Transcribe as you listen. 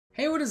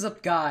Hey, what is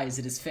up guys?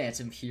 It is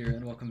Phantom here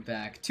and welcome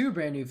back to a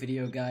brand new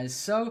video, guys.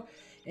 So,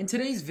 in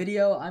today's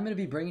video, I'm going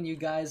to be bringing you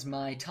guys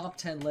my top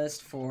 10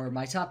 list for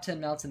my top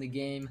 10 mounts in the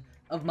game,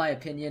 of my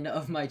opinion,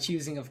 of my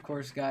choosing, of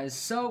course, guys.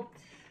 So,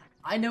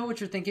 I know what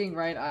you're thinking,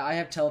 right? I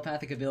have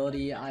telepathic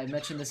ability. I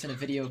mentioned this in a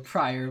video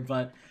prior,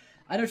 but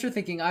I know what you're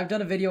thinking. I've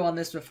done a video on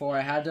this before.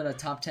 I had done a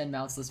top 10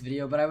 mounts list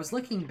video, but I was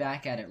looking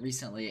back at it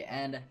recently,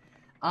 and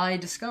I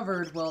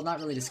discovered, well, not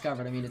really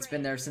discovered, I mean, it's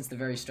been there since the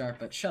very start,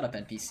 but shut up,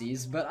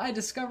 NPCs, but I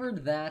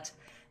discovered that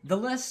the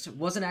list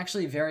wasn't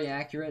actually very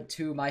accurate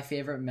to my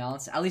favorite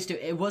mounts. At least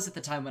it was at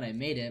the time when I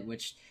made it,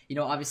 which, you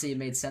know, obviously it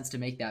made sense to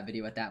make that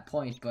video at that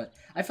point, but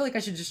I feel like I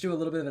should just do a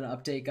little bit of an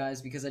update,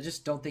 guys, because I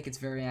just don't think it's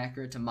very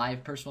accurate to my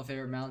personal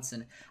favorite mounts,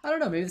 and I don't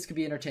know, maybe this could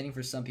be entertaining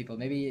for some people.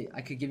 Maybe I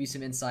could give you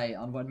some insight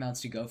on what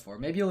mounts to go for.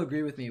 Maybe you'll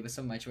agree with me with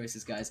some of my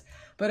choices, guys.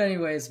 But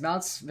anyways,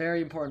 mounts,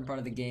 very important part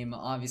of the game.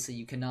 Obviously,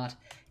 you cannot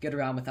get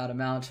around without a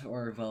mount,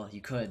 or, well,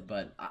 you could,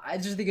 but I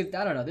just think,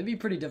 I don't know, that'd be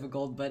pretty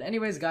difficult. But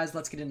anyways, guys,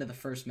 let's get into the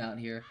first mount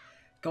here.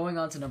 Going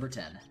on to number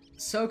 10.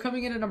 So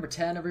coming in at number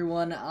 10,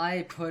 everyone,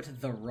 I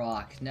put The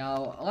Rock.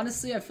 Now,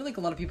 honestly, I feel like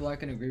a lot of people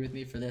aren't going to agree with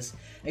me for this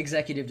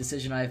executive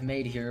decision I've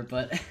made here,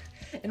 but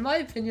in my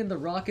opinion, The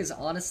Rock is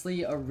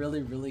honestly a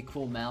really, really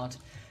cool mount.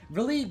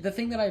 Really, the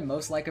thing that I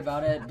most like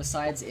about it,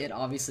 besides it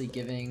obviously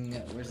giving,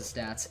 where's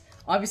the stats?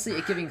 Obviously,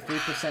 it giving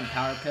 3%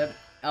 power pip.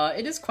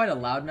 It is quite a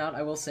loud mount,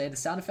 I will say. The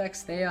sound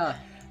effects,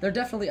 they're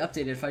definitely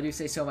updated, if I do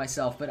say so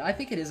myself, but I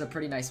think it is a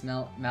pretty nice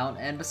mount,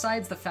 and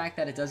besides the fact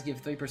that it does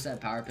give 3%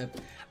 power pip,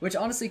 which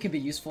honestly can be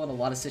useful in a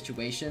lot of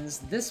situations,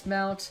 this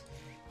mount,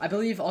 I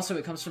believe also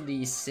it comes from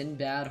the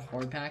Sinbad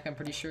Horde Pack, I'm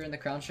pretty sure, in the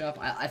Crown Shop.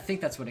 I think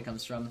that's what it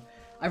comes from.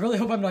 I really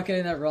hope I'm not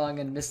getting that wrong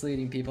and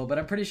misleading people, but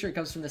I'm pretty sure it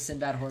comes from the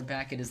Sinbad Horde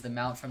Pack. It is the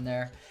mount from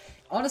there.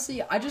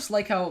 Honestly, I just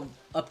like how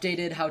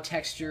updated, how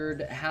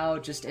textured, how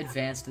just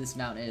advanced this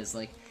mount is.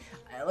 Like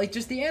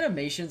just the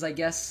animations, I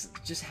guess,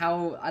 just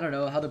how, I don't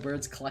know, how the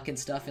birds cluck and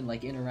stuff and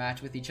like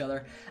interact with each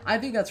other. I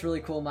think that's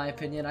really cool in my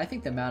opinion. I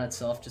think the mount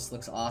itself just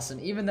looks awesome,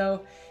 even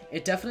though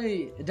it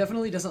definitely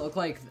doesn't look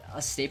like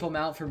a staple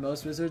mount for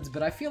most wizards,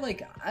 but I feel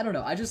like, I don't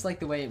know, I just like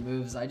the way it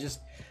moves.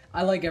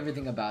 I like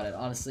everything about it,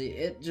 honestly.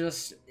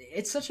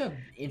 It's such a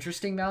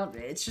interesting mount.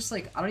 It's just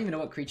like, I don't even know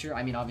what creature,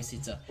 I mean, obviously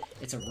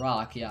it's a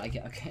rock, yeah,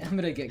 okay, I'm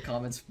gonna get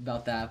comments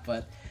about that,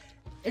 but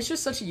it's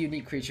just such a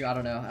unique creature, I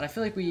don't know, and I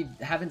feel like we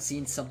haven't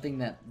seen something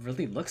that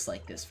really looks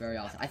like this very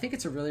often. I think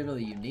it's a really,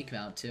 really unique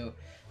mount, too.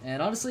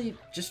 And honestly,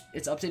 just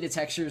its updated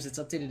textures, its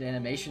updated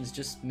animations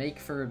just make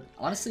for,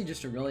 honestly,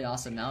 just a really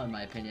awesome mount, in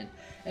my opinion.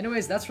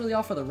 Anyways, that's really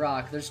all for The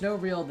Rock. There's no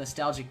real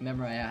nostalgic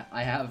memory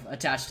I have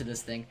attached to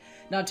this thing.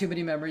 Not too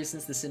many memories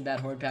since the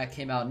Sinbad Horde Pack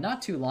came out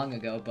not too long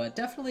ago, but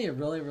definitely a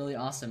really, really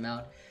awesome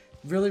mount.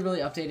 Really, really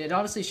updated. It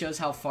honestly shows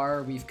how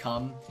far we've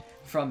come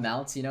from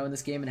mounts, you know, in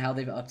this game and how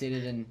they've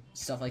updated and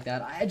stuff like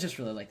that. I just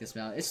really like this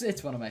mount.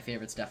 It's one of my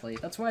favorites, definitely.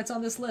 That's why it's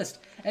on this list.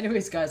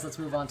 Anyways, guys, let's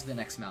move on to the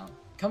next mount.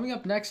 Coming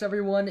up next,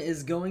 everyone,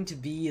 is going to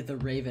be the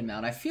Raven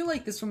mount. I feel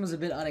like this one was a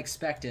bit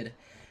unexpected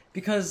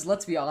because,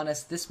 let's be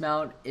honest, this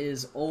mount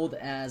is old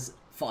as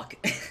fuck.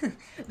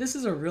 This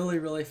is a really,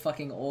 really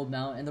fucking old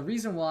mount, and the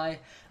reason why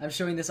I'm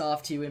showing this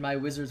off to you in my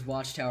Wizard's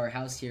Watchtower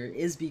house here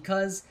is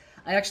because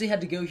I actually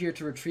had to go here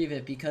to retrieve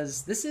it,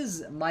 because this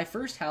is my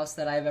first house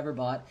that I've ever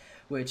bought,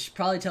 which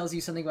probably tells you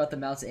something about the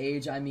mount's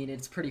age. I mean,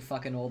 it's pretty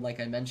fucking old,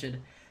 like I mentioned.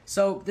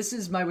 So, this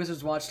is my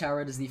Wizard's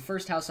Watchtower. It is the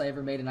first house I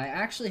ever made, and I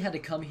actually had to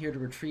come here to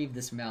retrieve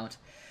this mount,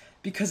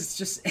 because it's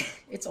just,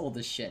 it's old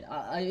as shit.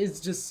 It's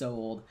just so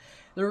old.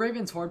 The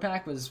Raven's Horde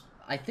Pack was,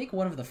 I think,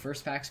 one of the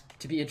first packs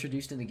to be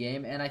introduced in the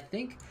game, and I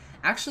think,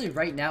 actually,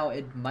 right now,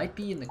 it might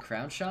be in the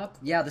Crown Shop.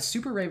 Yeah, the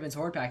Super Raven's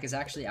Horde Pack is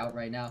actually out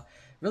right now.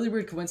 Really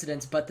weird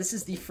coincidence, but this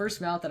is the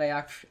first mount that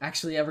I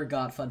actually ever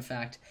got, fun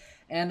fact.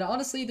 And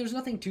honestly, there's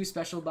nothing too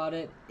special about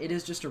it. It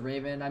is just a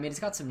raven. I mean, it's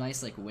got some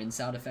nice, like, wind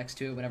sound effects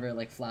to it whenever it,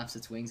 like, flaps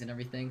its wings and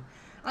everything.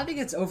 I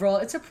think overall,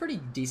 it's a pretty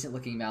decent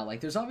looking mount.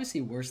 Like, there's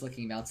obviously worse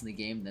looking mounts in the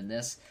game than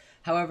this.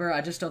 However,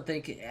 I don't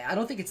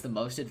think it's the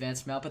most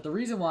advanced mount, but the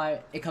reason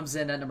why it comes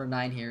in at number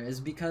 9 here is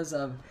because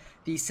of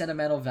the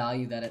sentimental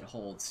value that it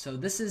holds. So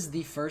this is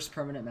the first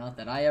permanent mount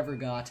that I ever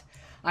got.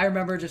 I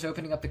remember just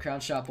opening up the Crown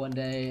Shop one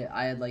day.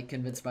 I had, like,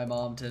 convinced my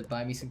mom to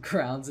buy me some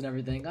crowns and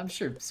everything. I'm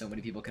sure so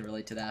many people can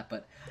relate to that,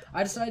 but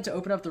I decided to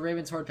open up the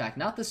Raven's Horde Pack,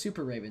 not the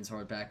Super Raven's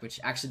Horde Pack, which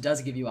actually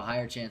does give you a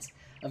higher chance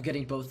of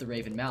getting both the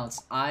Raven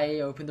mounts.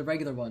 I opened the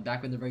regular one,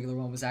 back when the regular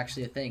one was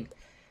actually a thing,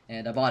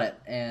 and I bought it.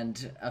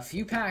 And a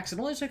few packs, it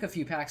only took a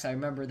few packs, I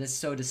remember this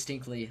so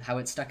distinctly, how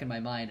it stuck in my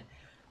mind.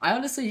 I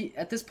honestly,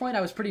 at this point,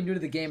 I was pretty new to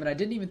the game, and I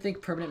didn't even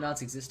think permanent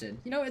mounts existed.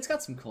 You know, it's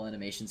got some cool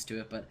animations to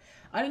it, but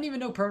I didn't even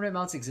know permanent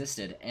mounts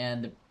existed.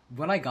 And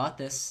when I got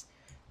this,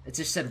 it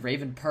just said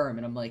Raven Perm,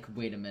 and I'm like,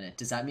 wait a minute,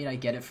 does that mean I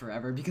get it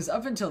forever? Because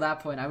up until that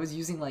point, I was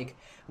using, like,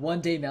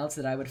 one-day mounts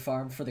that I would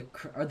farm for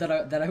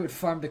that I would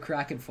farm the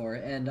Kraken for.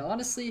 And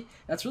honestly,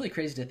 that's really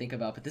crazy to think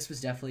about, but this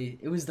was definitely,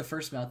 it was the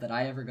first mount that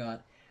I ever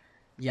got.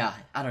 Yeah,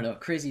 I don't know,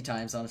 crazy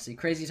times, honestly.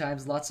 Crazy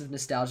times, lots of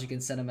nostalgic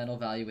and sentimental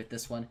value with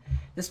this one.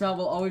 This mount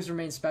will always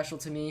remain special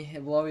to me.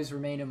 It will always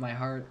remain in my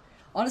heart.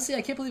 Honestly,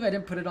 I can't believe I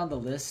didn't put it on the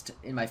list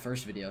in my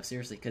first video,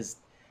 seriously, because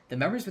the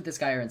memories with this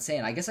guy are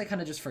insane. I guess I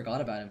kind of just forgot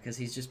about him because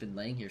he's just been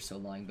laying here so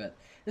long, but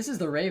this is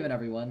the Raven,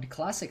 everyone.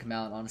 Classic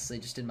mount, honestly,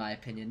 just in my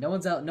opinion. No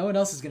one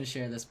else is going to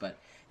share this, but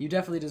you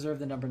definitely deserve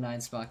the number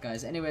 9 spot,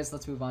 guys. Anyways,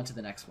 let's move on to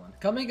the next one.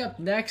 Coming up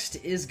next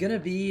is going to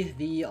be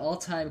the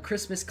all-time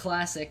Christmas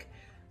classic,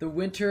 the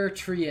Winter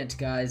Treant,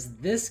 guys.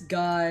 This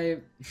guy...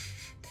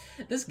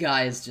 this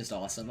guy is just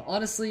awesome.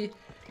 Honestly,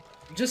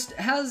 just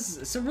has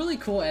some really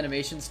cool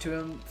animations to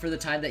him for the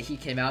time that he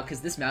came out,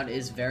 because this mount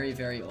is very,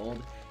 very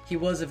old. He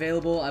was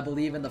available, I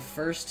believe, in the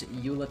first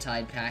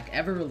Yuletide pack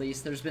ever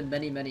released. There's been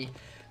many, many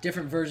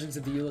different versions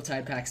of the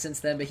Yuletide pack since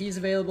then, but he's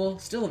available,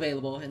 still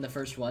available in the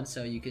first one,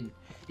 so you can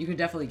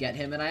definitely get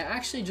him. And I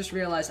actually just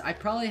realized I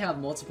probably have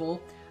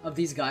multiple of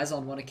these guys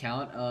on one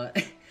account,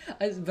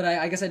 but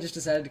I guess I just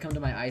decided to come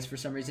to my ice for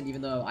some reason,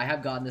 even though I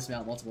have gotten this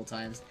mount multiple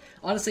times.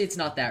 Honestly, it's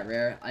not that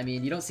rare. I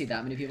mean, you don't see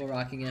that many people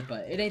rocking it,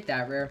 but it ain't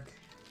that rare.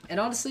 And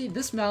honestly,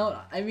 this mount,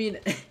 I mean...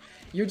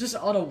 You're just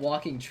on a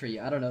walking tree.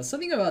 I don't know.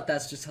 Something about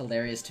that's just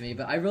hilarious to me,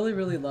 but I really,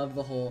 really love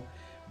the whole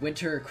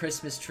winter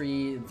Christmas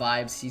tree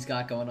vibes he's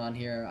got going on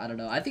here. I don't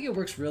know. I think it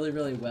works really,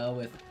 really well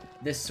with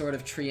this sort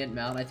of treant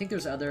mount. I think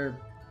there's other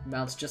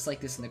mounts just like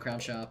this in the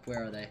crown shop.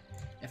 Where are they?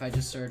 If I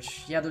just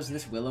search... Yeah, there's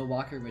this Willow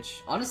Walker,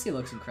 which honestly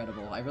looks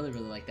incredible. I really,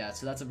 really like that.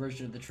 So that's a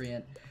version of the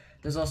treant.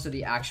 There's also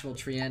the actual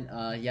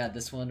treant. Yeah,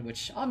 this one,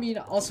 which, I mean,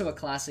 also a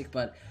classic,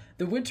 but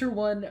the winter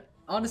one...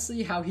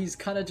 Honestly, how he's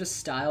kind of just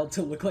styled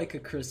to look like a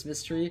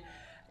Christmas tree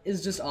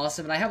is just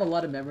awesome, and I have a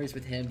lot of memories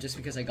with him just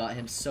because I got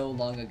him so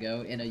long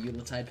ago in a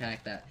Yuletide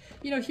pack that,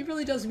 you know, he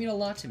really does mean a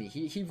lot to me.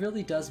 He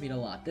really does mean a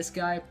lot. This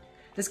guy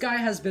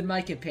has been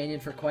my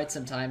companion for quite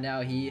some time now.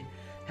 He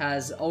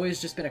has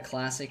always just been a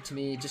classic to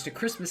me, just a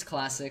Christmas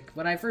classic.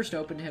 When I first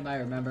opened him, I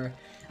remember,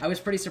 I was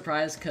pretty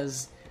surprised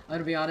because, I'm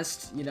gonna be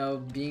honest, you know,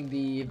 being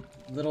the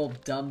little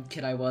dumb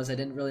kid I was, I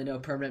didn't really know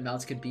permanent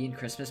mounts could be in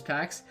Christmas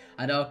packs.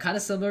 I know, kind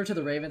of similar to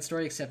the Raven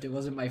story, except it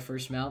wasn't my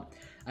first mount.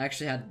 I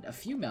actually had a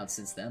few mounts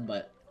since then,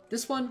 but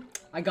this one,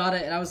 I got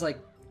it, and I was like,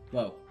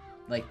 whoa.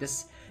 Like,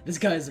 this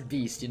guy's a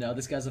beast, you know?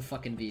 This guy's a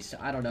fucking beast.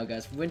 I don't know,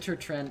 guys. Winter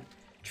Treant.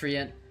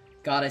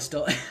 God, I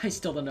still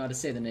don't know how to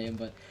say the name,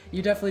 but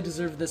you definitely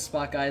deserve this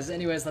spot, guys.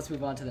 Anyways, let's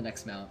move on to the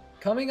next mount.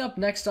 Coming up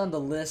next on the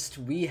list,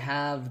 we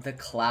have the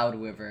Cloud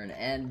Wyvern,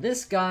 and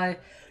this guy...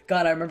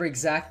 God, I remember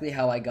exactly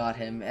how I got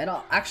him, and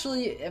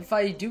actually, if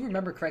I do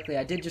remember correctly,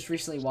 I did just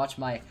recently watch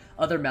my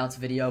other mounts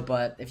video,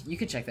 but if you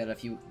could check that out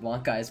if you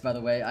want, guys, by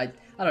the way. I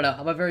don't know,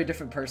 I'm a very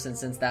different person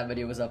since that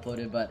video was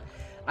uploaded, but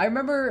I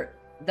remember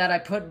that I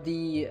put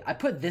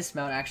this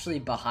mount actually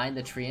behind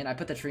the treant. I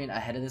put the treant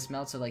ahead of this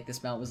mount, so like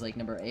this mount was like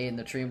number 8 and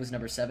the treant was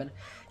number 7.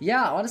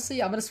 Yeah,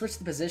 honestly, I'm gonna switch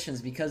the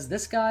positions because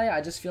this guy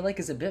I just feel like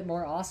is a bit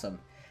more awesome.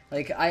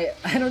 Like, I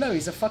don't know,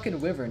 he's a fucking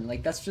wyvern.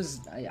 Like, that's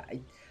just,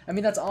 I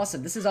mean, that's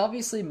awesome. This is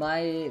obviously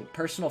my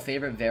personal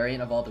favorite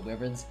variant of all the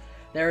wyverns.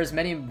 There's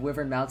many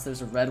wyvern mounts.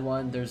 There's a red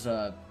one, there's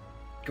a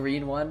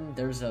green one,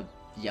 there's a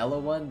yellow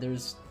one,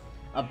 there's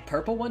a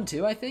purple one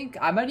too, I think.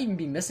 I might even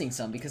be missing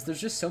some because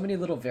there's just so many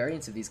little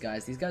variants of these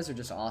guys. These guys are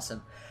just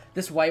awesome.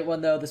 This white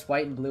one though, this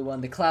white and blue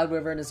one, the Cloud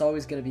Wyvern is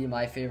always going to be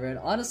my favorite.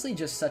 Honestly,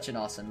 just such an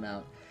awesome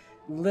mount.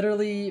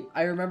 Literally,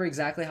 I remember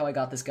exactly how I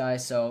got this guy.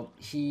 So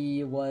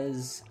he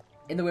was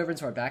in the Wyvern's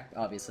Horde back,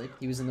 obviously.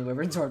 He was in the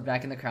Wyvern's Horde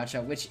back in the crown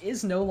shop, which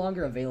is no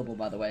longer available,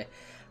 by the way,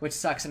 which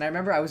sucks. And I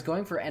remember I was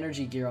going for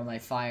energy gear on my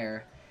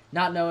fire,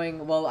 not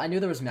knowing, well, I knew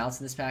there was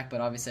mounts in this pack,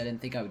 but obviously I didn't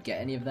think I would get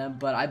any of them.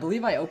 But I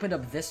believe I opened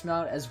up this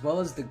mount as well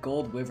as the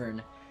Gold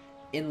Wyvern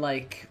in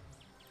like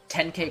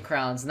 10k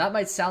crowns. And that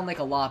might sound like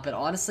a lot, but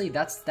honestly,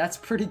 that's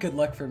pretty good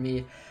luck for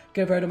me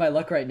compared to my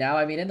luck right now.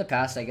 I mean, in the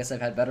past, I guess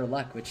I've had better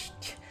luck, which,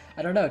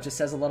 I don't know, it just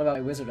says a lot about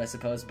my wizard, I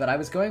suppose. But I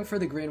was going for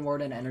the Green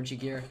Warden energy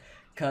gear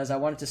because I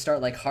wanted to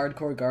start like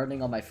hardcore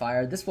gardening on my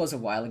fire. This was a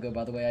while ago,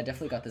 by the way. I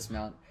definitely got this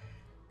mount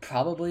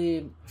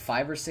probably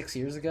 5 or 6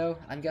 years ago,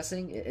 I'm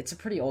guessing. It's a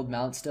pretty old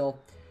mount still.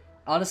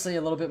 Honestly,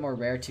 a little bit more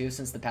rare too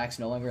since the pack's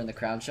no longer in the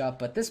crown shop.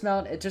 But this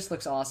mount, it just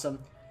looks awesome.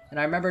 And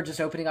I remember just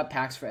opening up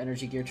packs for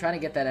energy gear, trying to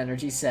get that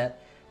energy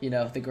set, you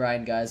know, the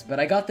grind, guys. But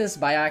I got this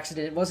by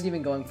accident. It wasn't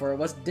even going for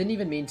it. Didn't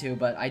even mean to,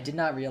 but I did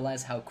not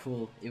realize how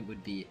cool it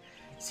would be.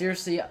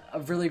 Seriously, a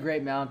really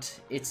great mount.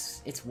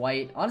 It's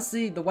white.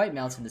 Honestly, the white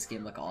mounts in this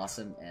game look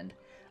awesome, and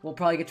we'll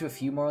probably get to a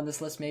few more on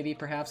this list, maybe,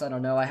 perhaps. I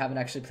don't know. I haven't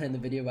actually planned the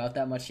video out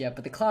that much yet.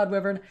 But the Cloud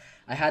Wyvern,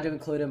 I had to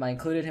include him. I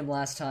included him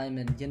last time,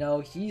 and, you know,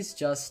 he's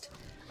just...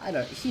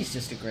 he's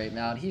just a great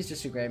mount. He's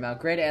just a great mount.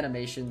 Great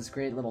animations,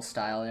 great little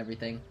style and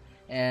everything.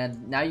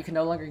 And now you can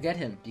no longer get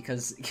him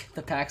because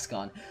the pack's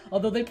gone.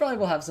 Although they probably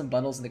will have some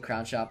bundles in the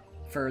crown shop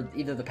for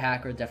either the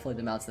pack or definitely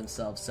the mounts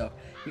themselves. So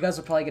you guys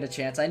will probably get a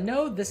chance. I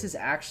know this is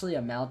actually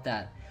a mount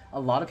that a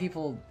lot of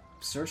people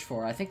search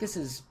for. I think this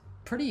is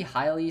pretty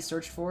highly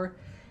searched for,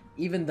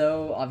 even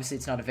though obviously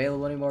it's not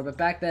available anymore. But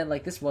back then,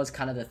 like, this was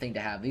kind of the thing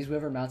to have. These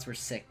wyvern mounts were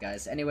sick,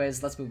 guys.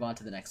 Anyways, let's move on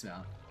to the next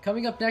mount.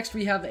 Coming up next,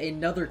 we have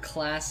another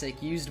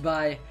classic used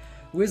by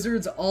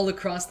Wizards all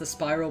across the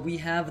spiral, we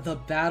have the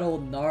Battle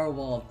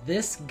Narwhal.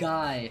 This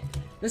guy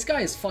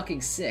is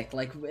fucking sick.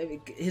 Like,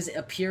 his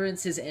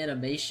appearance, his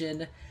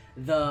animation,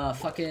 the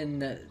fucking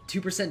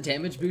 2%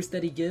 damage boost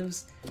that he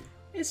gives.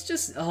 It's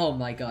just, oh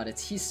my god,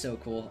 he's so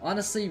cool.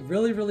 Honestly,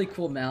 really, really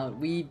cool mount.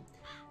 We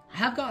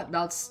have got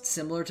mounts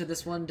similar to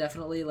this one,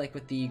 definitely, like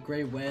with the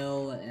Grey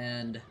Whale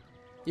and...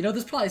 You know,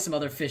 there's probably some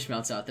other fish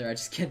mounts out there, I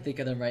just can't think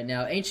of them right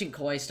now. Ancient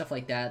Koi, stuff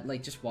like that,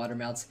 like just water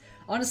mounts.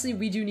 Honestly,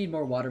 we do need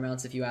more water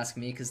mounts if you ask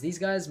me, because these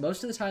guys,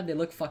 most of the time, they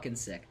look fucking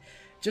sick.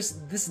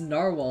 Just this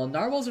narwhal.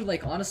 Narwhals are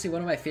like, honestly,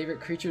 one of my favorite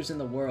creatures in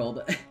the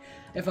world,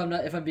 if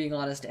I'm being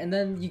honest. And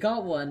then you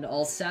got one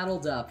all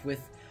saddled up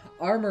with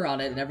armor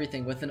on it and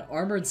everything, with an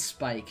armored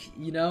spike,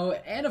 you know,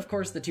 and of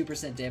course the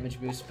 2%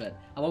 damage boost, but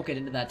I won't get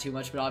into that too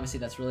much, but obviously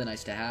that's really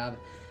nice to have.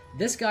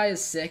 This guy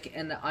is sick,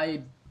 and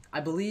I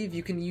believe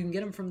you can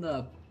get him from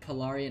the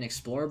Polarian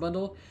Explorer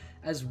bundle,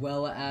 as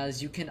well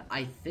as you can,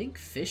 I think,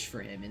 fish for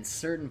him in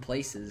certain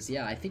places.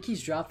 Yeah, I think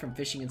he's dropped from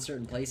fishing in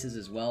certain places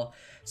as well.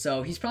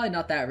 So he's probably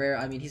not that rare.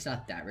 I mean, he's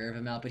not that rare of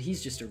a mount, but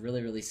he's just a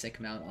really, really sick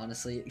mount,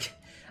 honestly.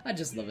 I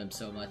just love him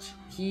so much.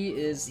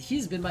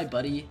 He's been my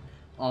buddy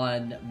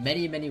on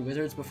many, many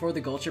Wizards. Before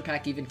the Gulcher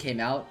pack even came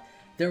out,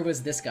 there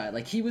was this guy.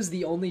 Like, he was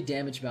the only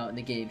damage mount in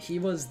the game. He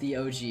was the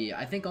OG.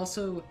 I think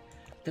also...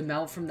 the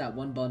mount from that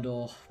one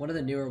bundle, one of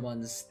the newer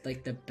ones,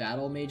 like the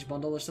Battle Mage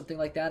bundle or something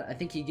like that, I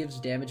think he gives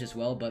damage as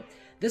well, but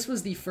this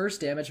was the first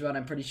damage mount,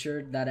 I'm pretty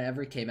sure, that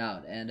ever came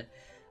out, and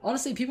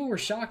honestly, people were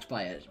shocked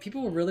by it.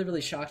 People were really,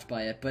 really shocked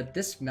by it, but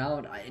this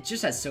mount, it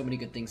just has so many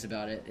good things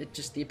about it. It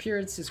just, the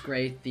appearance is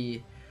great,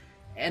 the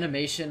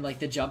animation, like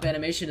the jump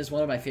animation is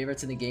one of my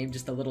favorites in the game,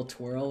 just the little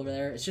twirl over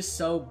there. It's just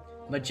so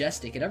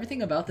majestic, and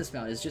everything about this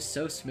mount is just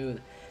so smooth.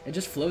 It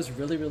just flows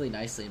really, really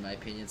nicely, in my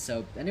opinion.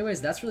 So,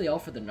 anyways, that's really all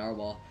for the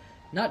Narwhal.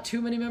 Not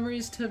too many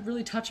memories to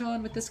really touch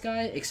on with this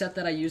guy, except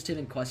that I used him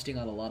in questing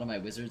on a lot of my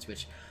wizards,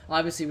 which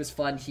obviously was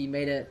fun. He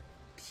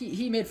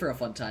made for a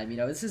fun time, you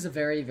know. This is a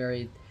very,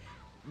 very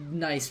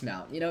nice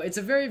mount. You know, it's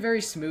a very,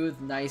 very smooth,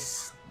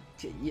 nice...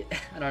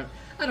 I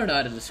don't know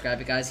how to describe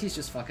it, guys. He's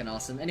just fucking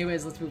awesome.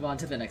 Anyways, let's move on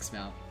to the next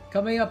mount.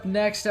 Coming up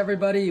next,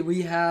 everybody,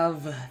 we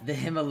have the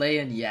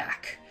Himalayan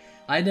Yak.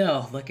 I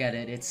know, look at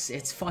it.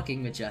 It's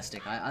fucking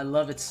majestic. I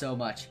love it so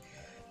much.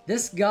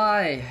 This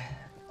guy...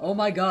 Oh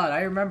my god,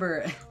 I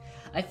remember...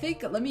 I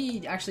think, let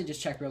me actually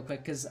just check real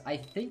quick, because I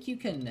think you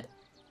can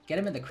get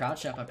him in the crown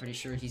shop, I'm pretty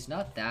sure. He's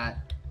not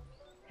that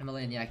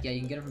Himalayan Yak. Yeah, you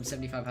can get him from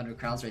 7,500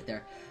 crowns right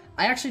there.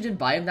 I actually didn't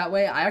buy him that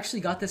way. I actually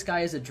got this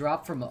guy as a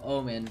drop from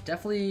Omen.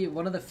 Definitely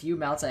one of the few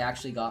mounts I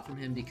actually got from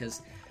him,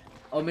 because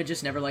Omen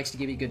just never likes to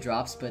give me good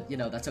drops, but, you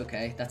know, that's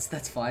okay.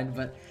 That's fine,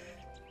 but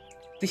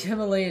the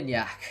Himalayan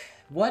Yak.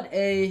 What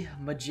a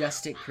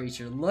majestic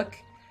creature. Look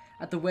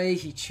at the way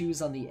he chews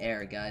on the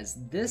air, guys.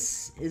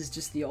 This is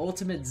just the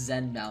ultimate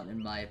Zen mount,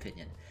 in my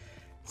opinion.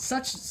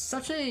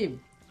 Such a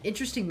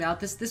interesting mount.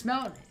 This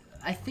mount,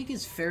 I think,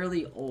 is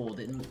fairly old,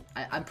 and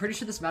I'm pretty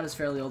sure this mount is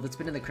fairly old. It's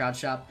been in the crown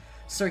shop,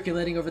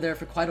 circulating over there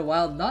for quite a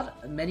while.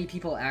 Not many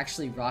people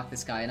actually rock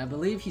this guy, and I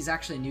believe he's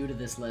actually new to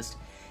this list.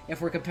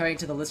 If we're comparing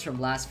to the list from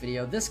last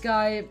video, this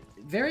guy,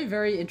 very,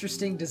 very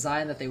interesting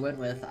design that they went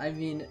with. I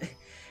mean,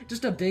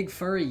 just a big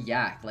furry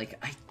yak. Like,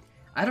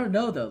 I don't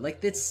know though,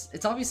 like it's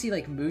obviously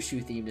like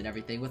Mushu themed and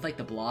everything, with like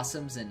the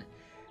blossoms and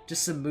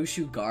just some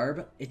Mushu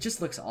garb. It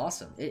just looks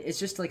awesome. It's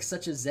just like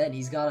such a Zen.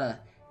 He's got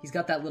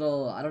that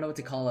little, I don't know what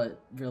to call it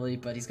really,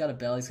 but he's got a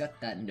bell, he's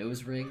got that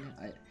nose ring.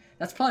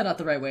 That's probably not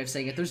the right way of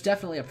saying it. There's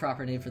definitely a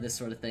proper name for this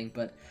sort of thing,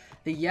 but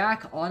the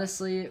yak,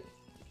 honestly,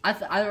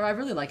 I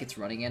really like its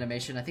running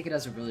animation. I think it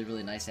has a really,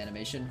 really nice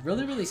animation.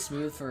 Really, really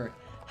smooth for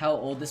how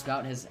old this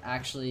mount has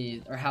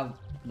actually, or how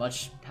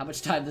much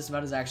time this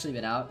mount has actually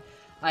been out.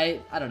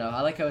 I don't know,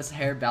 I like how his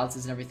hair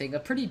bounces and everything. A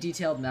pretty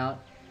detailed mount.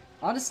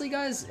 Honestly,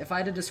 guys, if I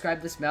had to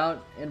describe this mount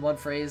in one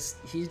phrase,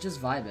 he's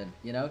just vibing,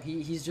 you know?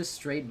 He's just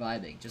straight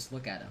vibing. Just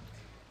look at him.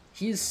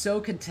 He is so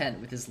content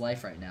with his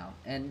life right now.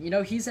 And, you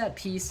know, he's at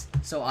peace,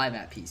 so I'm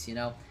at peace, you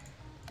know?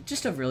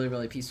 Just a really,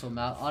 really peaceful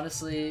mount.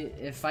 Honestly,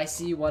 if I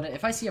see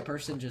a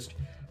person just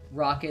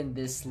rocking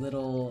this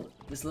little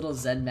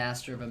Zen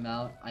master of a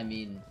mount, I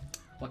mean,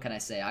 what can I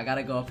say? I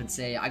gotta go and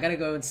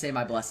say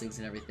my blessings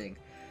and everything.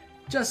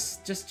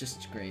 Just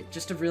great.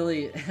 Just a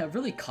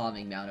really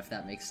calming mount, if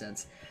that makes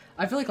sense.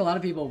 I feel like a lot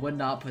of people would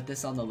not put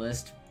this on the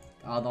list,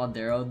 on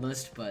their own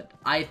list, but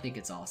I think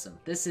it's awesome.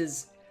 This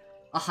is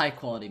a high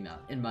quality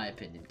mount, in my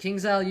opinion.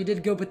 KingsAl, you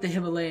did go with the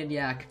Himalayan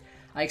Yak.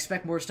 I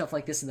expect more stuff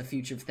like this in the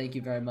future, thank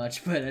you very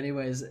much. But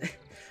anyways,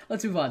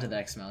 let's move on to the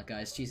next mount,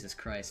 guys. Jesus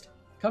Christ.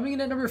 Coming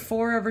in at number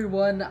 4,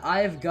 everyone,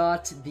 I've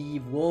got the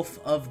Wolf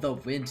of the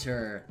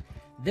Winter.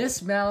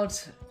 This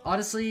mount,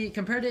 honestly,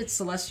 compared to its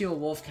Celestial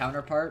Wolf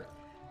counterpart,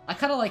 I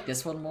kind of like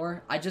this one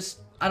more. I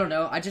don't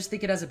know, I just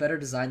think it has a better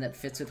design that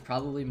fits with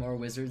probably more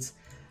wizards.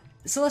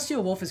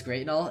 Celestial Wolf is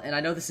great and all, and I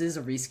know this is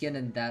a reskin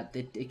and that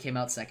it came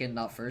out second,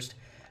 not first.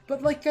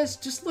 But, like, guys,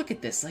 just look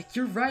at this. Like,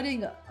 you're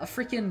riding a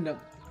freaking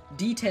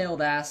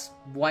detailed-ass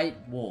white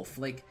wolf.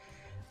 Like,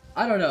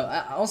 I don't know.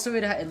 Also,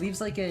 it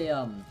leaves, like,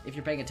 a, if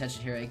you're paying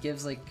attention here, it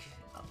gives, like,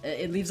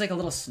 It leaves like a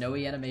little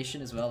snowy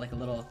animation as well, like a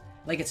little,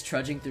 like it's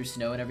trudging through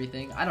snow and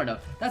everything. I don't know.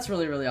 That's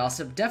really, really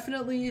awesome.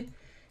 Definitely,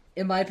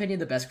 in my opinion,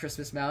 the best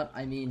Christmas mount.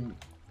 I mean,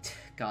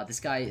 God, this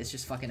guy is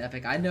just fucking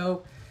epic. I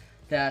know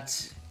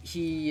that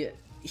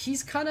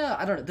he's kind of,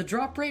 I don't know, the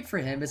drop rate for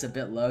him is a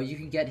bit low. You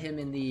can get him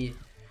in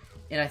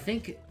I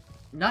think,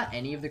 not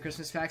any of the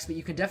Christmas packs, but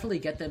you can definitely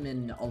get them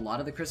in a lot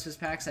of the Christmas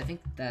packs. I think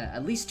that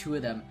at least 2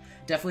 of them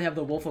definitely have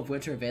the Wolf of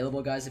Winter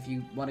available, guys, if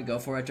you want to go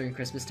for it during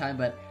Christmas time.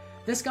 But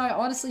this guy,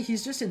 honestly,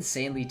 he's just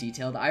insanely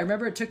detailed. I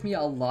remember it took me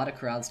a lot of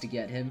crowds to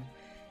get him.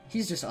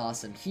 He's just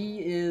awesome.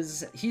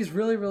 He's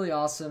really, really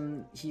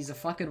awesome. He's a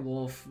fucking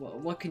wolf.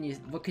 What can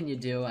you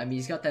do? I mean,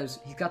 he's got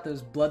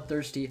those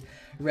bloodthirsty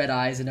red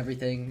eyes and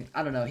everything.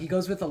 I don't know. He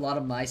goes with a lot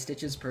of my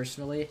stitches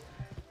personally.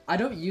 I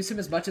don't use him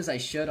as much as I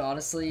should,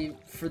 honestly,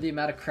 for the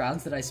amount of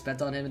crowns that I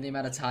spent on him and the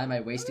amount of time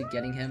I wasted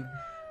getting him.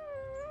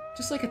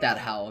 Just look at that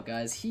howl,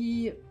 guys.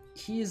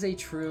 He's a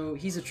true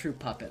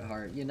puppet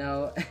heart, you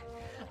know?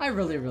 I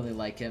really, really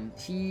like him.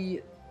 He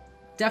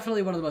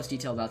definitely one of the most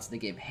detailed mounts in the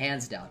game,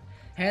 hands down.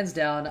 Hands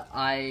down,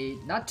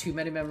 not too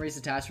many memories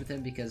attached with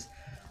him because,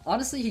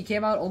 honestly, he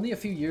came out only a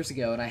few years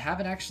ago, and I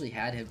haven't actually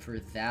had him for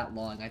that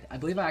long. I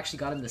believe I actually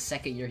got him the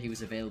second year he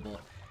was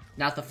available,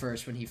 not the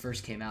first when he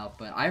first came out,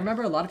 but I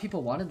remember a lot of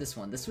people wanted this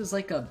one. This was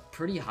like a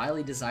pretty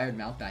highly desired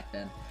mount back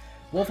then.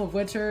 Wolf of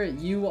Winter,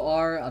 you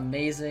are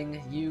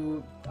amazing.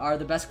 You are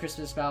the best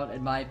Christmas mount,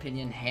 in my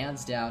opinion,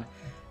 hands down.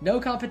 No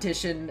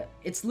competition.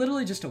 It's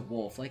literally just a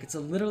wolf. Like, it's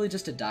literally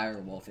just a dire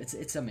wolf.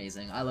 It's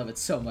amazing. I love it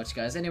so much,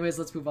 guys. Anyways,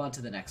 let's move on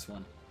to the next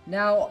one.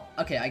 Now,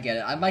 okay, I get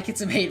it. I might get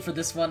some hate for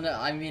this one.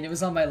 I mean, it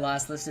was on my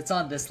last list. It's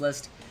on this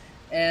list.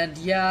 And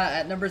yeah,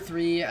 at number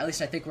 3, at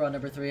least I think we're on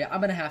number 3, I'm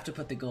gonna have to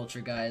put the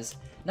Gulcher, guys.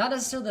 Not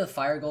necessarily the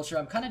Fire Gulcher.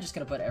 I'm kind of just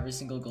gonna put every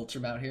single Gulcher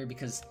mount here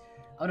because,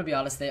 I'm gonna be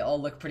honest, they all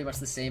look pretty much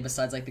the same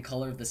besides, like, the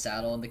color of the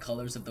saddle and the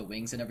colors of the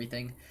wings and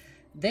everything.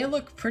 They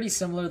look pretty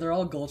similar. They're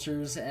all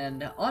Gulchers,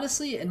 and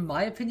honestly, in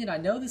my opinion, I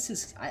know this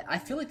is... I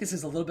feel like this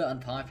is a little bit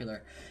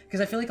unpopular, because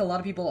I feel like a lot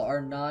of people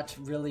are not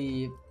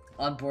really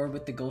on board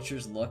with the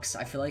Gulcher's looks.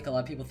 I feel like a lot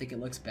of people think it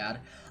looks bad.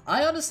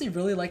 I honestly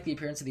really like the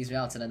appearance of these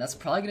mounts, and that's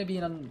probably going to be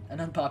an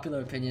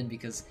unpopular opinion,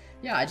 because,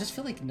 yeah, I just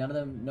feel like none of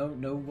them,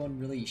 no one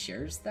really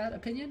shares that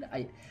opinion.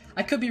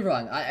 I could be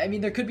wrong. I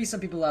mean, there could be some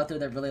people out there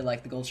that really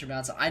like the Gulcher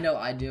mounts. I know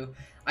I do.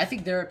 I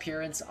think their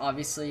appearance,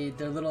 obviously,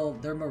 their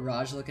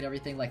Mirage look and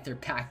everything, like their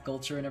pack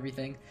Gulcher and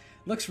everything,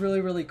 looks really,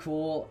 really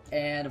cool.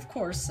 And of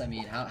course, I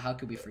mean, how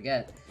could we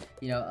forget,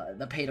 you know,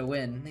 the pay to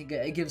win?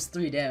 It gives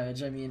 3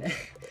 damage. I mean,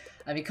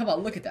 I mean, come on,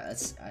 look at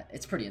that.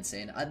 It's pretty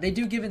insane. They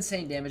do give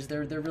insane damage.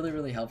 They're really,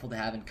 really helpful to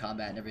have in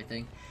combat and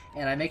everything.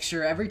 And I make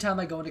sure every time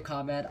I go into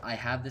combat, I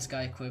have this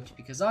guy equipped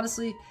because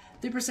honestly,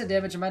 3%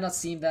 damage, it might not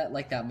seem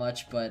that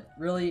much, but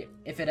really,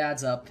 if it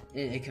adds up,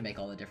 it can make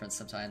all the difference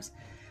sometimes.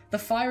 The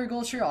Fire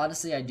Gulcher,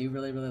 honestly, I do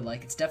really, really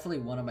like. It's definitely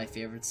one of my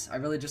favorites. I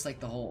really just like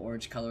the whole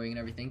orange coloring and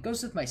everything.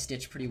 Goes with my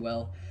Stitch pretty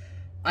well.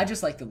 I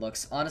just like the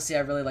looks. Honestly,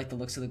 I really like the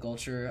looks of the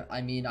Gulcher.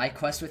 I mean, I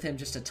quest with him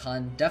just a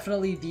ton.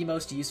 Definitely the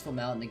most useful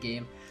mount in the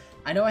game.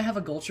 I know I have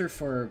a Gulcher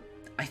for,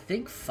 I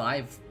think,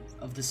 5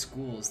 of the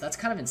schools. That's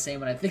kind of insane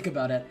when I think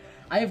about it.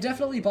 I have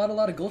definitely bought a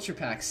lot of Gulcher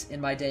packs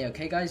in my day,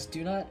 okay, guys?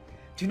 Do not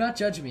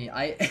judge me.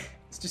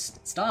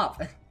 Just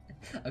stop.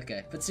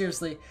 Okay, but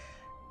seriously,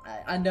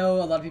 I know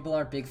a lot of people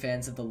aren't big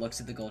fans of the looks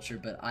of the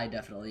Gulcher, but I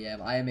definitely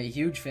am. I am a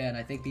huge fan.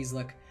 I think these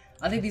look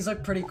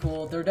pretty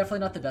cool. They're definitely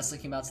not the best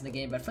looking mounts in the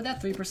game, but for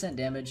that 3%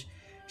 damage,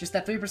 just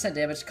that 3%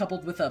 damage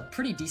coupled with a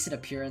pretty decent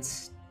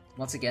appearance,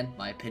 once again,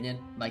 my opinion,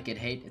 might get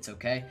hate, it's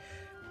okay,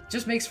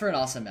 just makes for an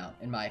awesome mount,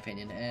 in my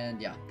opinion,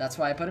 and yeah, that's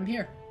why I put him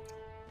here.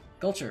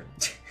 Gulcher.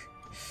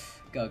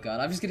 Oh god,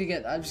 I'm just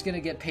gonna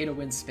get pay to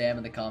win spam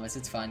in the comments.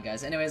 It's fine,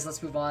 guys. Anyways,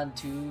 let's move on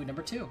to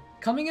number 2.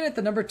 Coming in at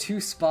the number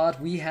 2 spot,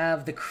 we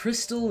have the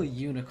Crystal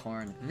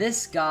Unicorn.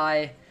 This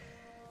guy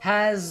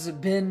has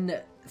been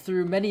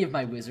through many of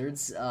my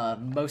wizards,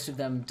 most of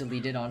them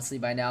deleted, honestly,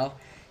 by now.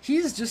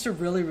 He's just a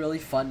really, really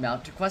fun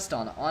mount to quest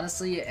on,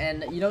 honestly,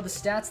 and, you know, the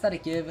stats that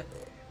it give,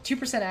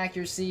 2%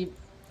 accuracy,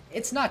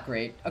 it's not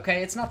great,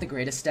 okay? It's not the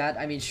greatest stat.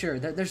 I mean, sure,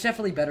 there's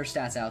definitely better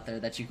stats out there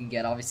that you can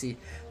get. Obviously,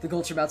 the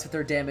Gulcher mounts with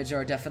their damage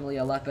are definitely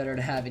a lot better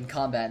to have in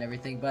combat and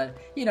everything, but,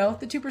 you know,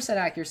 the 2%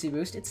 accuracy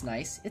boost, it's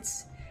nice.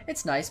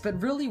 It's nice, but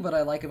really what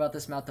I like about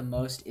this mount the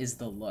most is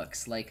the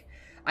looks. Like,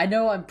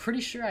 I'm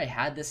pretty sure I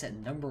had this at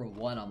number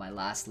 1 on my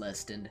last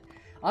list, and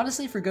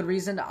honestly, for good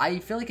reason. I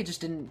feel like it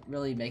just didn't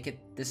really make it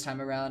this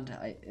time around.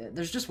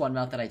 There's just one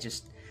mount that I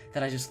just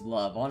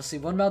love. Honestly,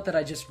 one mount that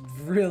I just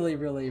really,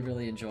 really,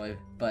 really enjoy,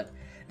 but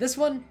this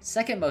one,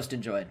 second most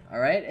enjoyed,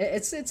 alright?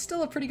 It's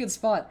still a pretty good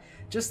spot.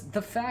 Just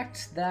the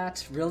fact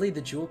that, really, the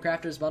Jewel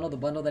Crafters bundle, the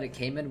bundle that it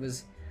came in,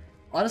 was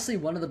honestly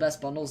one of the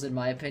best bundles in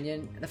my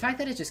opinion. The fact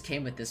that it just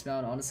came with this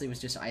mount, honestly, was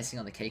just icing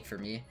on the cake for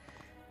me.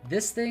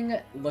 This thing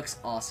looks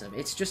awesome.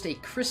 It's just a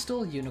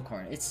Crystal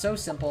Unicorn. It's so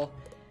simple.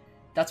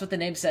 That's what the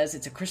name says.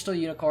 It's a Crystal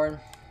Unicorn.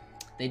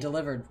 They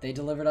delivered. They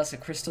delivered us a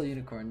crystal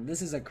unicorn.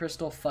 This is a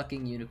crystal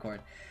fucking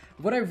unicorn.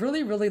 What I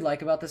really, really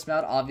like about this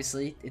mount,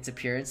 obviously, its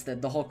appearance,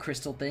 the whole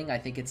crystal thing, I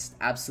think it's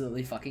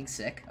absolutely fucking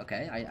sick,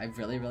 okay? I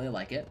really, really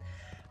like it.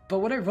 But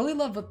what I really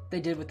love what they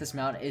did with this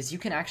mount is you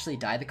can actually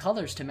dye the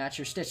colors to match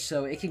your stitch,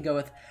 so it can go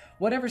with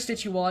whatever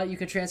stitch you want. You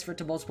can transfer it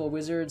to multiple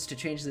wizards to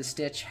change the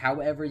stitch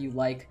however you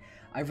like.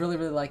 I really,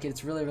 really like it.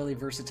 It's really, really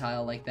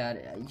versatile like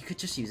that. You could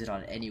just use it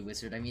on any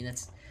wizard. I mean,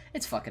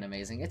 it's fucking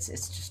amazing.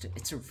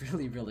 It's a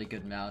really, really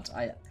good mount.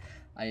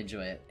 I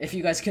enjoy it. If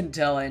you guys couldn't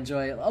tell, I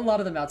enjoy a lot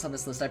of the mounts on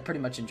this list. I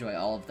pretty much enjoy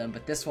all of them,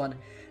 but this one,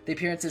 the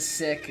appearance is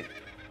sick.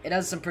 It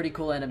has some pretty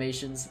cool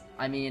animations.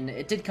 I mean,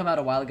 it did come out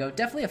a while ago.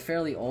 Definitely a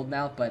fairly old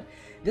mount, but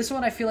this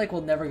one I feel like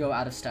will never go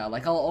out of style.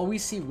 Like, I'll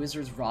always see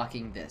wizards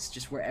rocking this,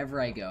 just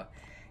wherever I go.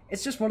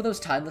 It's just one of those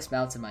timeless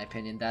mounts, in my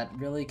opinion, that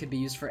really could be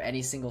used for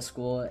any single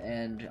school,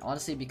 and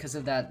honestly, because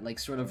of that, like,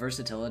 sort of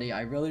versatility,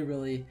 I really,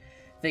 really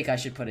think I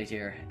should put it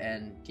here.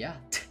 And, yeah,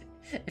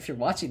 if you're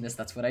watching this,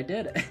 that's what I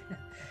did.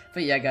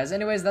 But yeah, guys,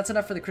 anyways, that's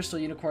enough for the Crystal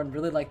Unicorn.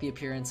 Really like the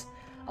appearance.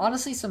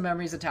 Honestly, some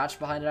memories attached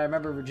behind it. I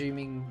remember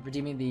redeeming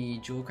the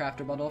Jewel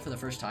Crafter bundle for the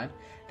first time.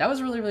 That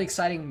was really, really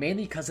exciting,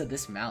 mainly because of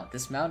this mount.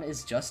 This mount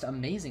is just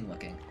amazing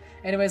looking.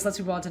 Anyways, let's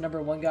move on to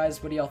number 1,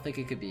 guys. What do y'all think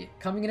it could be?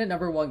 Coming in at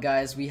number 1,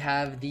 guys, we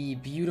have the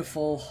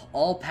beautiful,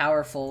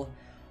 all-powerful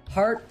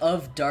Heart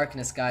of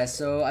Darkness, guys.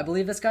 So I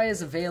believe this guy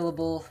is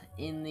available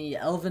in the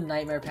Elven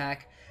Nightmare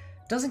pack.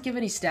 Doesn't give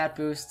any stat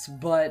boosts,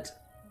 but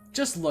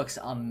just looks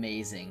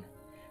amazing.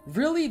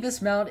 Really,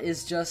 this mount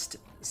is just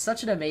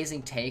such an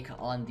amazing take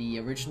on the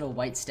original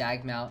White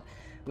Stag mount,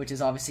 which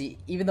is obviously,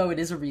 even though it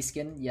is a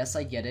reskin, yes,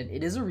 I get it,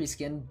 it is a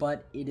reskin,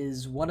 but it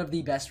is one of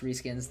the best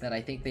reskins that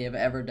I think they have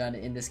ever done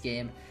in this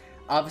game.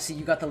 Obviously,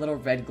 you got the little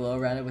red glow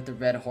around it with the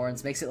red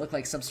horns, makes it look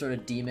like some sort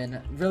of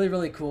demon. Really,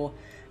 really cool.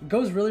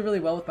 Goes really, really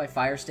well with my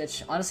Fire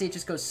Stitch. Honestly, it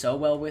just goes so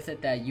well with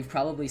it that you've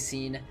probably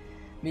seen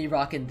me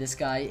rocking this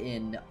guy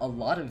in a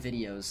lot of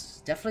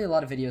videos. Definitely a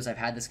lot of videos I've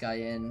had this guy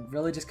in,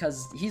 really just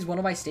because he's one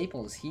of my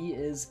staples. He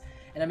is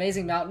an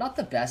amazing mount. Not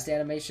the best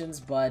animations,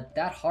 but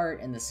that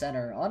heart in the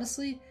center,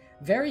 honestly,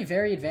 very,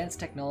 very advanced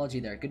technology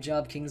there. Good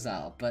job, King's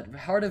Isle. But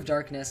Heart of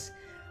Darkness,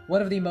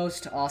 one of the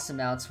most awesome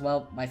mounts.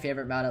 Well, my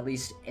favorite mount, at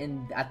least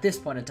at this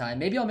point in time.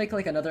 Maybe I'll make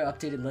like another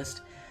updated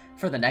list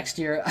for the next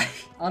year.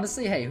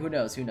 Honestly, hey, who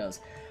knows, who knows.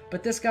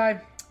 But this guy,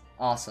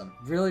 awesome.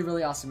 Really,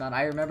 really awesome mount.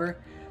 I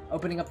remember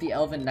opening up the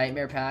Elven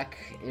Nightmare pack.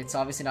 It's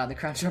obviously not in the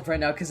Crown Shop right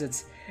now because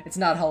it's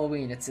not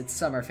Halloween. It's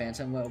summer,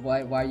 Phantom.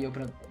 Why are you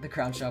opening up the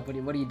Crown Shop?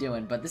 What are you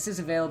doing? But this is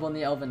available in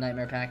the Elven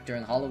Nightmare pack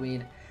during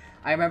Halloween.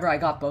 I remember I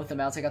got both the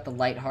mounts. I got the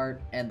Light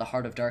Heart and the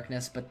Heart of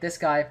Darkness. But this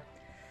guy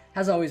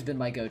has always been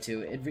my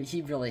go-to.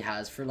 He really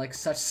has for like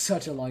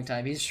such a long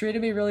time. He's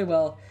treated me really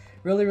well.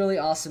 Really, really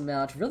awesome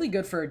mount. Really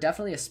good for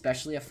definitely,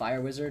 especially a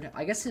Fire Wizard.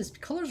 I guess his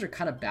colors are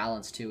kind of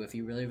balanced too, if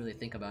you really, really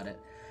think about it.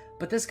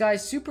 But this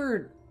guy's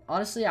super.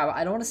 Honestly,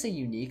 I don't want to say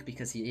unique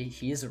because he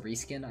is a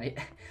reskin.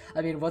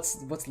 I mean,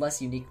 what's less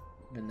unique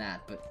than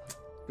that? But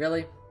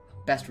really,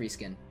 best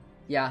reskin.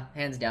 Yeah,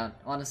 hands down.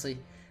 Honestly,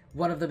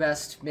 one of the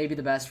best, maybe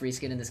the best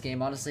reskin in this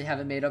game. Honestly,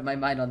 haven't made up my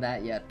mind on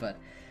that yet, but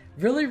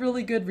really,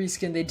 really good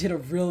reskin. They did a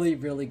really,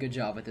 really good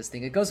job with this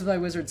thing. It goes with my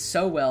wizard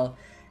so well,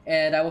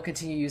 and I will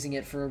continue using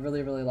it for a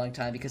really, really long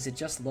time because it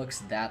just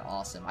looks that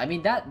awesome. I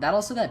mean, that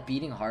also that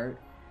beating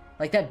heart,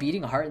 like that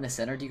beating heart in the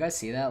center. Do you guys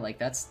see that? Like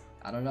that's.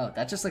 I don't know.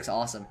 That just looks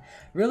awesome.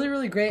 Really,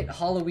 really great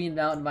Halloween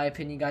mount in my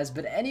opinion, guys.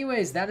 But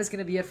anyways, that is going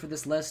to be it for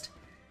this list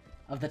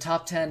of the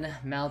top 10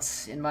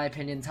 mounts, in my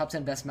opinion. Top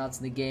 10 best mounts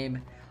in the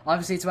game.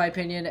 Obviously, it's my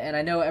opinion, and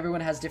I know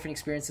everyone has different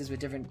experiences with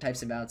different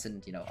types of mounts,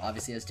 and, you know,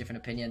 obviously has different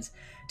opinions,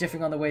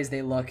 differing on the ways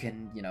they look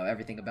and, you know,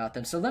 everything about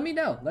them. So let me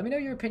know. Let me know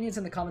your opinions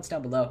in the comments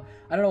down below.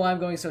 I don't know why I'm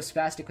going so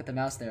spastic with the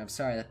mouse there. I'm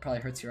sorry. That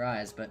probably hurts your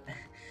eyes, but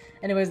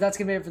anyways, that's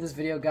going to be it for this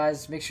video,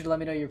 guys. Make sure to let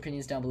me know your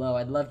opinions down below.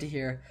 I'd love to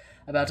hear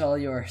about all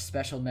your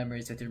special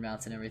memories with your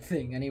mounts and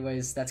everything.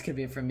 Anyways, that's going to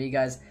be it from me,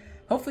 guys.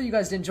 Hopefully you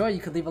guys did enjoy.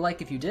 You could leave a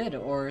like if you did,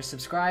 or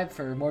subscribe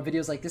for more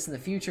videos like this in the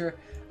future.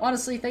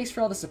 Honestly, thanks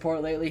for all the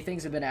support lately.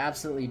 Things have been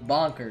absolutely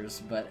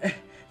bonkers, but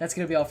that's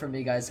going to be all from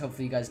me, guys.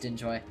 Hopefully you guys did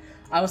enjoy.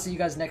 I will see you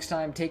guys next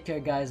time. Take care,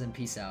 guys, and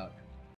peace out.